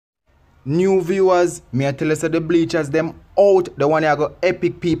New viewers, me I tell you say the bleachers them out. The one I go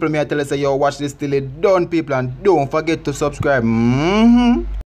epic people, me I tell you say yo watch this till it done people and don't forget to subscribe.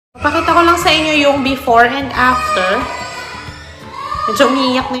 Pakita ko lang sa inyo yung before and after. Medyo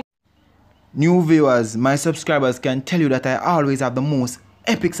umiiyak na. New viewers, my subscribers can tell you that I always have the most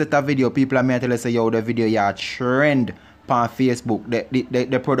epic set of video. People are me I tell you say yo the video ya trend on Facebook.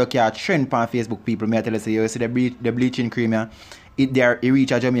 The product ya trend on Facebook. People me I tell you say yo see the bleaching cream ya. It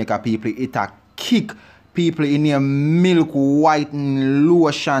reach a Jamaica people. It a kick people in your milk whitening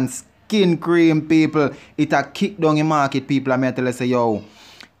lotion skin cream people. It a kick down the market people. I tell you say yo,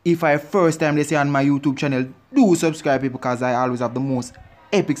 if I first time they say on my YouTube channel, do subscribe people because I always have the most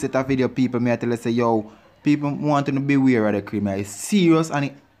epic set of video people. Me I tell you say yo, people want to be aware of the cream. It's serious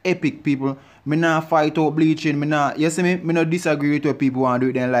and epic people. Me not fight out bleaching. Me not, you see me not disagree with what people want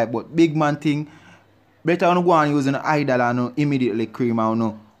to do it in life, but big man thing. Better on go and use an idol and immediately cream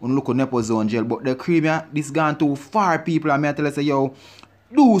and look on Nepo Zone gel. But the cream here, this gone too far people. And I tell you say yo,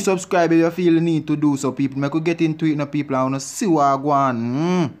 do subscribe if you feel the need to do so people. I could get into it now people and see what I go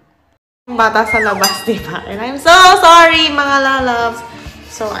on. Bata sa labas, diba? And I'm so sorry mga lalabs.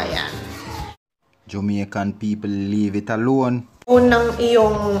 So ayan. Jamaican people leave it alone. Unang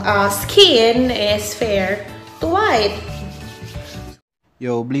iyong skin is fair to white.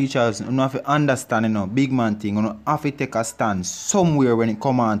 Yo, bleachers, you have to understand, you know, big man thing, you know, have to take a stand somewhere when it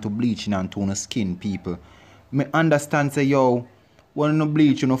come on to bleaching and to skin, people. Me understand, say, yo, when you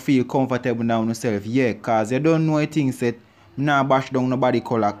bleach, you know, feel comfortable now yourself, yeah, cause you don't know things that, nah bash down nobody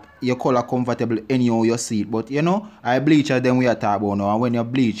color, your color comfortable anyhow you see it, but, you know, I bleach them we are talking about now, and when you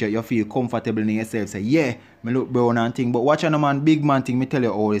bleach, you feel comfortable in yourself, say, yeah, me look brown and thing, but watch on a man, big man thing, me tell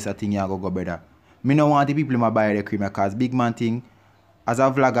you all this a thing you go better. Me no want the people to buy the cream, cause big man thing, as a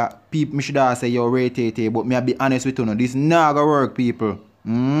vlogger, people, me should have say yo rate it, but me I be honest with you, no, this not gonna work, people.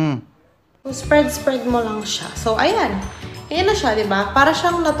 Spread mo lang siya. So, ayan. Ayan na siya, diba? Para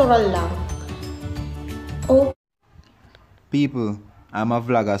siyang natural lang. Oh. People, I'm a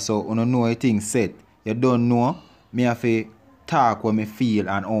vlogger, so you know a thing set. You don't know, me have to talk what me feel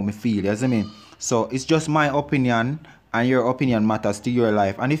and how me feel, you see me? So, it's just my opinion, and your opinion matters to your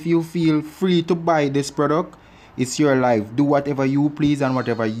life. And if you feel free to buy this product, it's your life. Do whatever you please and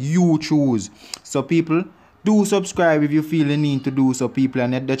whatever you choose. So people, do subscribe if you feel the need to do so people.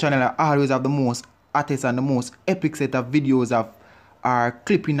 And the channel always have the most hottest and the most epic set of videos of our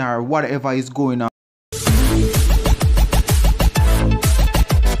clipping or whatever is going on.